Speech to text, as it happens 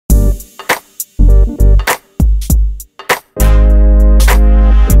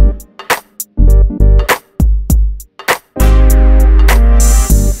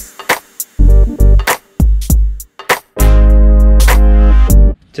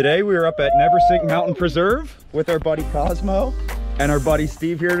Today we are up at Neversink Mountain Preserve with our buddy Cosmo and our buddy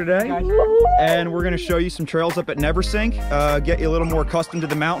Steve here today. And we're gonna show you some trails up at Neversink, get you a little more accustomed to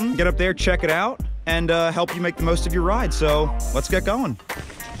the mountain, get up there, check it out, and help you make the most of your ride. So let's get going.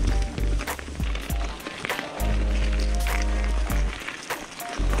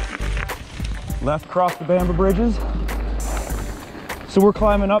 Left across the Bamba bridges. So we're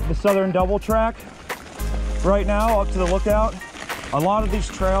climbing up the southern double track right now up to the lookout. A lot of these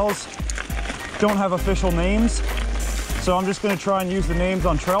trails don't have official names, so I'm just going to try and use the names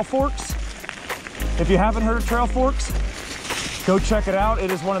on Trail Forks. If you haven't heard of Trail Forks, go check it out. It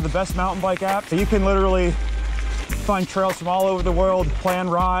is one of the best mountain bike apps. You can literally find trails from all over the world, plan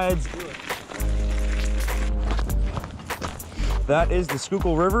rides. That is the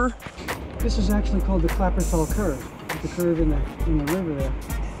Schuylkill River. This is actually called the Clapperthal Curve, the curve in the river there.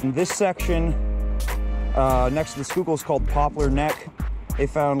 And this section next to the Schuylkill is called Poplar Neck. They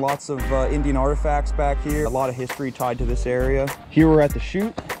found lots of Indian artifacts back here. A lot of history tied to this area. Here we're at the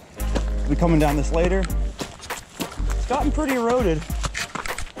chute. We'll be coming down this later. It's gotten pretty eroded.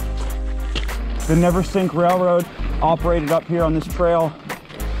 The Neversink Railroad operated up here on this trail.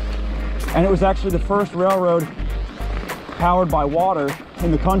 And it was actually the first railroad powered by water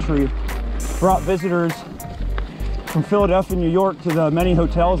in the country. Brought visitors from Philadelphia, New York to the many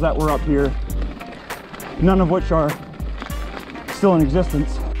hotels that were up here, none of which are still in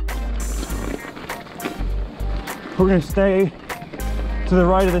existence. We're going to stay to the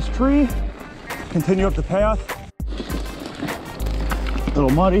right of this tree, continue up the path. A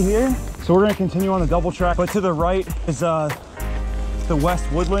little muddy here. So we're going to continue on the double track, but to the right is the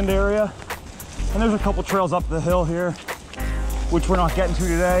West Woodland area. And there's a couple trails up the hill here, which we're not getting to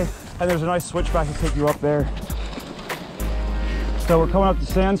today. And there's a nice switchback to take you up there. So we're coming up to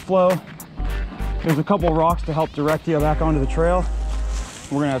Sands Flow. There's a couple of rocks to help direct you back onto the trail.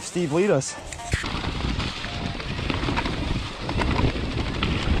 We're gonna have Steve lead us.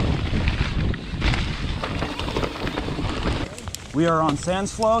 We are on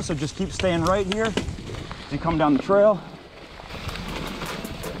Sands Flow, so just keep staying right here as you come down the trail.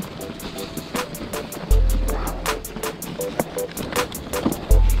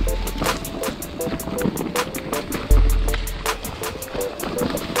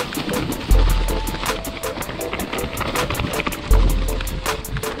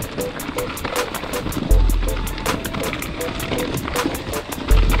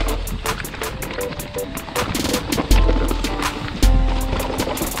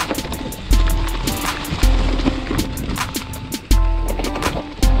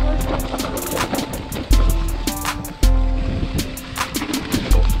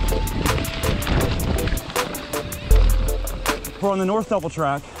 We're on the north double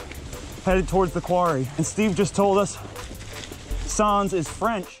track, headed towards the quarry. And Steve just told us sans is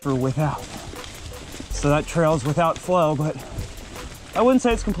French for without. So that trail is without flow, but I wouldn't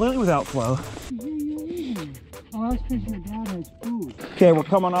say it's completely without flow. Oh, that's because your dad has food. Okay, we're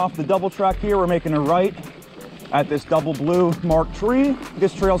coming off the double track here. We're making a right at this double blue marked tree.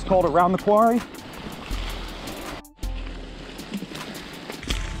 This trail's called Around the Quarry.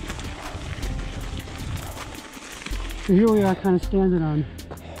 So here we are kind of standing on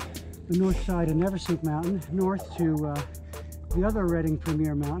the north side of Neversink Mountain, north to the other Reading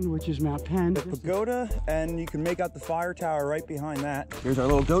Premier Mountain, which is Mount Penn. The pagoda, and you can make out the fire tower right behind that. Here's our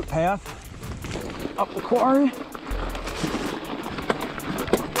little goat path up the quarry.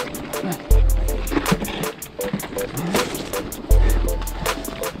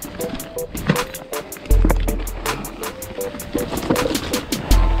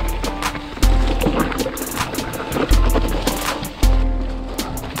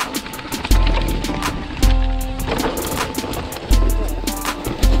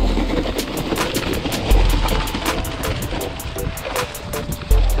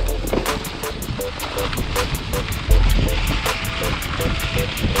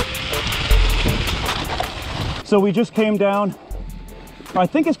 So we just came down, I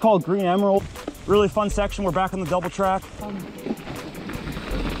think it's called Green Emerald. Really fun section. We're back on the double track.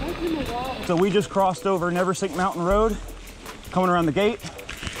 So we just crossed over Neversink Mountain Road, coming around the gate.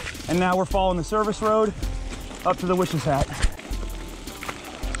 And now we're following the service road up to the Witch's Hat.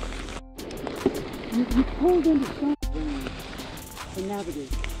 You pulled into something to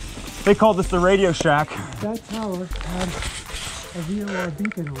navigate. They called this the Radio Shack. That tower had a VOR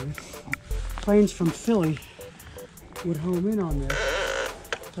beacon on it. Planes from Philly would home in on this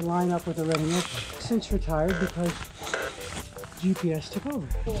to line up with the Reading Airport. Since retired because GPS took over.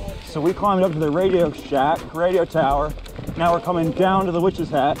 So we climbed up to the Radio Shack, radio tower. Now we're coming down to the Witch's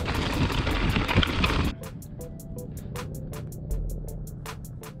Hat.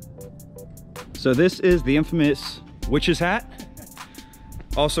 So this is the infamous Witch's Hat,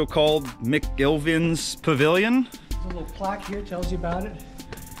 also called McIlvin's Pavilion. There's a little plaque here, tells you about it.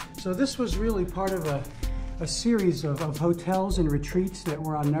 So this was really part of a series of hotels and retreats that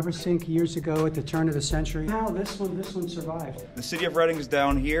were on Neversink years ago at the turn of the century. Now this one survived. The city of Reading is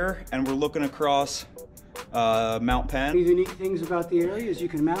down here, and we're looking across Mount Penn. The unique things about the area is you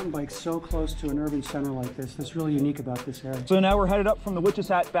can mountain bike so close to an urban center like this. That's really unique about this area. So now we're headed up from the Witch's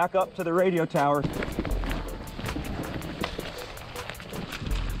Hat back up to the radio tower.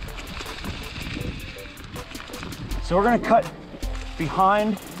 So we're gonna cut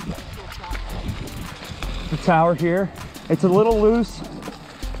behind the tower here. It's a little loose,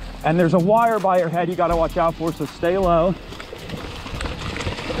 and there's a wire by your head you gotta watch out for, so stay low.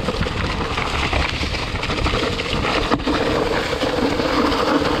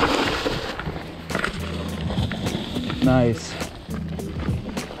 Nice.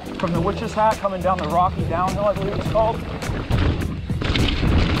 From the Witch's Hat coming down the rocky downhill, I believe it's called.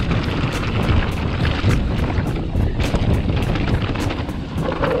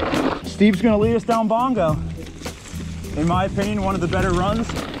 Steve's gonna lead us down Bongo. In my opinion, one of the better runs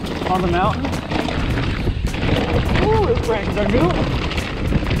on the mountain. Ooh, those branches are new.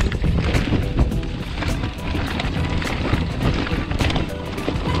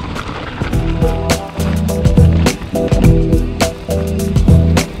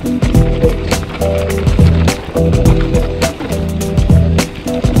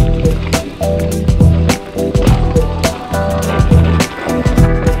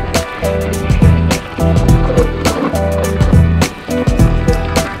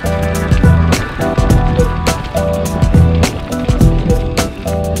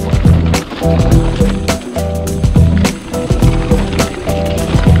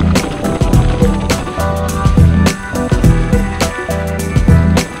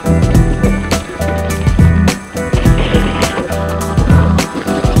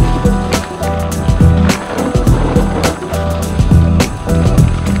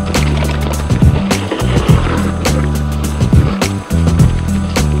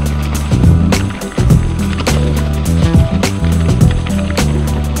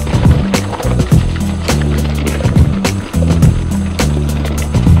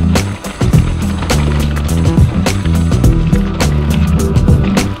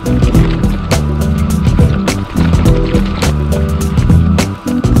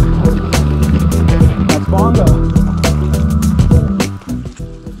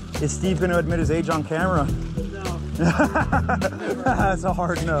 Is Steve going to admit his age on camera? No. That's a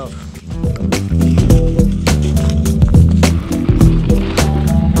hard no.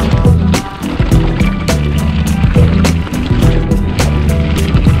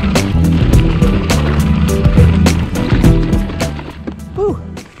 Whew.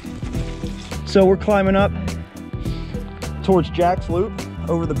 So we're climbing up towards Jack's Loop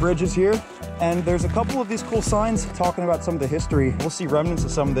over the bridges here. And there's a couple of these cool signs talking about some of the history. We'll see remnants of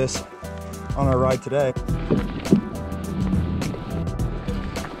some of this on our ride today.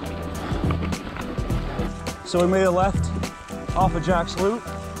 So we made a left off of Jack's Loop,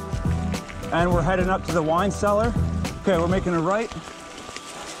 and we're heading up to the wine cellar. Okay, we're making a right,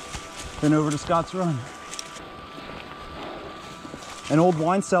 then over to Scott's Run. An old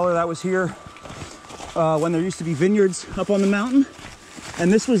wine cellar that was here when there used to be vineyards up on the mountain.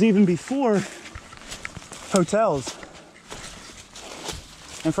 And this was even before hotels.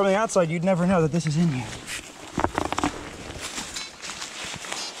 And from the outside, you'd never know that this is in here.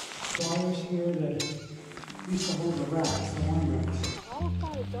 Flowers here that used to hold the racks, the wine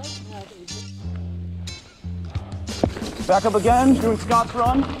racks. Back up again, doing Scott's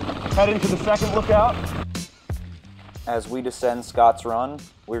Run. Heading to the second lookout. As we descend Scott's Run,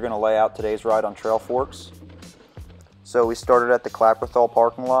 we're going to lay out today's ride on Trail Forks. So we started at the Clapperthal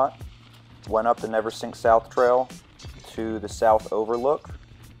parking lot, went up the Neversink South Trail to the South Overlook.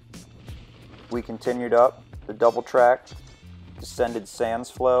 We continued up the double track, descended Sands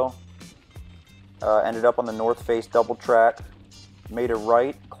Flow, ended up on the North Face double track, made a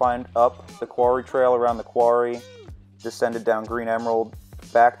right, climbed up the quarry trail around the quarry, descended down Green Emerald,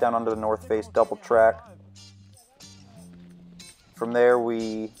 back down onto the North Face double track. From there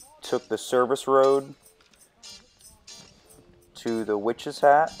we took the service road to the Witch's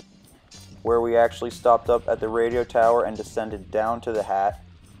Hat, where we actually stopped up at the radio tower and descended down to the hat,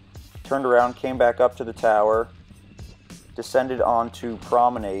 turned around, came back up to the tower, descended onto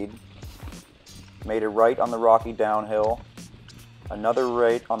Promenade, made a right on the rocky downhill, another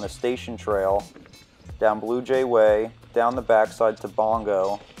right on the Station Trail, down Blue Jay Way, down the backside to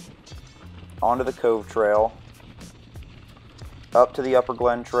Bongo, onto the Cove Trail, up to the Upper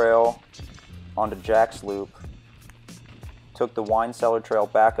Glen Trail, onto Jack's Loop, took the Wine Cellar Trail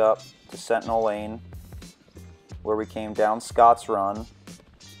back up to Sentinel Lane, where we came down Scott's Run,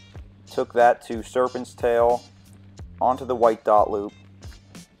 took that to Serpent's Tail, onto the White Dot Loop.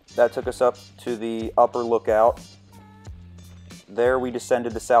 That took us up to the Upper Lookout. There we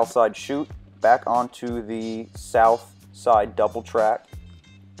descended the South Side Chute, back onto the South Side Double Track.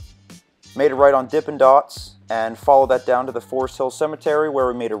 Made a right on Dippin' Dots, and followed that down to the Forest Hill Cemetery, where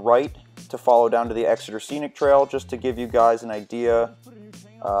we made a right to follow down to the Exeter Scenic Trail, just to give you guys an idea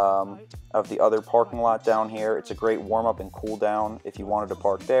of the other parking lot down here. It's a great warm-up and cool-down if you wanted to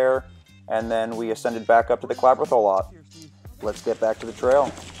park there. And then we ascended back up to the Clapperthal lot. Let's get back to the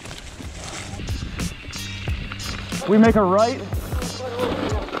trail. We make a right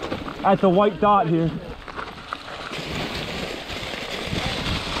at the White Dot here.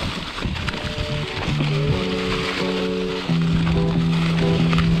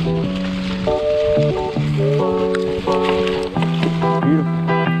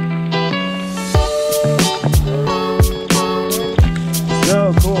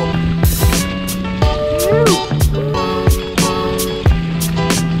 So cool.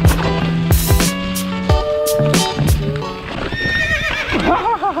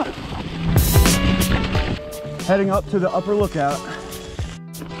 Heading up to the Upper Lookout.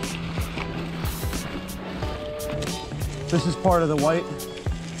 This is part of the White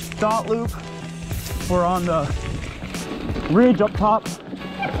Dot Loop. We're on the ridge up top.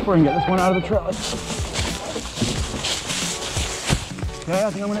 We're gonna get this one out of the trailer. Okay,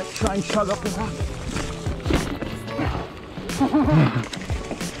 I think I'm gonna try and chug up the rock.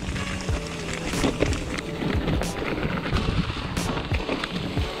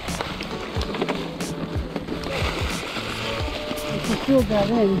 Fill that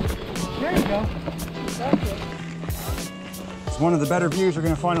in. There you go. That's it. It's one of the better views you're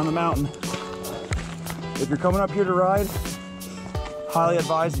gonna find on the mountain. If you're coming up here to ride, highly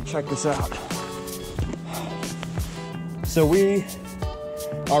advise you check this out. So we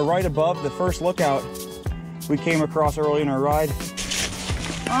are right above the first lookout we came across early in our ride.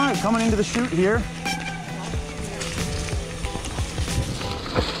 All right, coming into the chute here.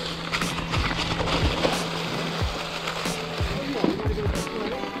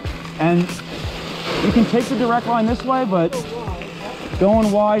 And you can take the direct line this way, but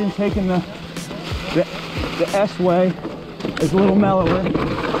going wide and taking the S way is a little mellower.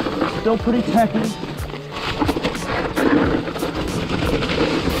 Still pretty techy.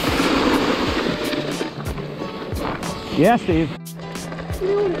 Yeah, Steve.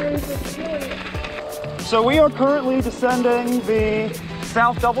 So we are currently descending the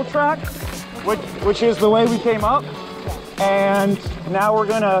South Double Track, which is the way we came up. And now we're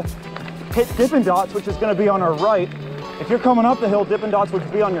gonna hit Dippin' Dots, which is gonna be on our right. If you're coming up the hill, Dippin' Dots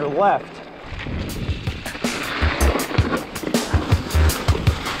would be on your left.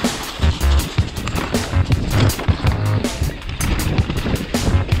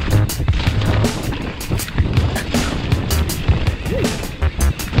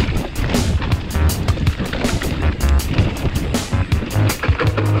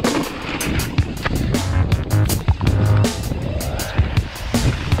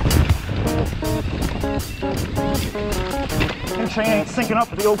 Chain ain't syncing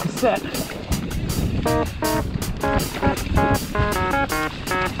up with the old cassette.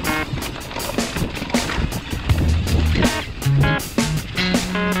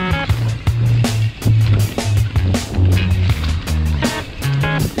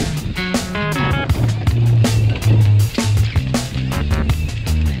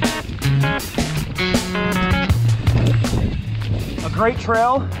 A great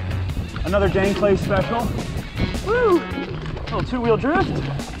trail, another Dane Clay special. Woo! Little two-wheel drift.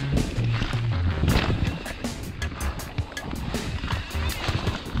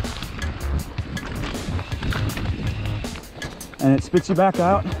 And it spits you back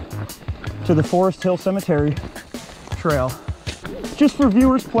out to the Forest Hill Cemetery trail. Just for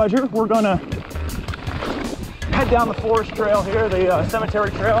viewers' pleasure, we're gonna head down the forest trail here, the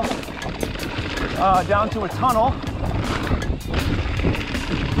cemetery trail, down to a tunnel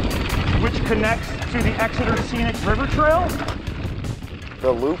which connects to the Exeter Scenic River Trail.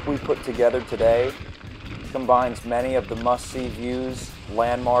 The loop we put together today combines many of the must-see views,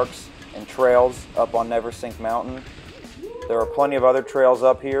 landmarks, and trails up on Neversink Mountain. There are plenty of other trails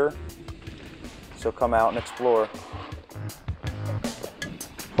up here, so come out and explore.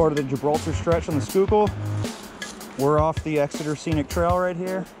 Part of the Gibraltar stretch on the Schuylkill. We're off the Exeter Scenic Trail right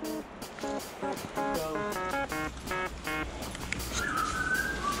here.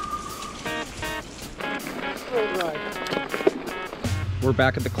 We're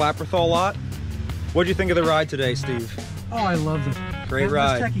back at the Clapperthal lot. What'd you think of the ride today, Steve? Oh, I loved it. Great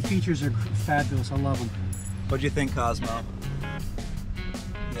ride. Those techie features are fabulous. I love them. What'd you think, Cosmo?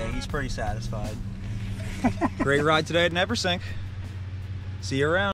 Yeah, he's pretty satisfied. Great ride today at Neversink. See you around.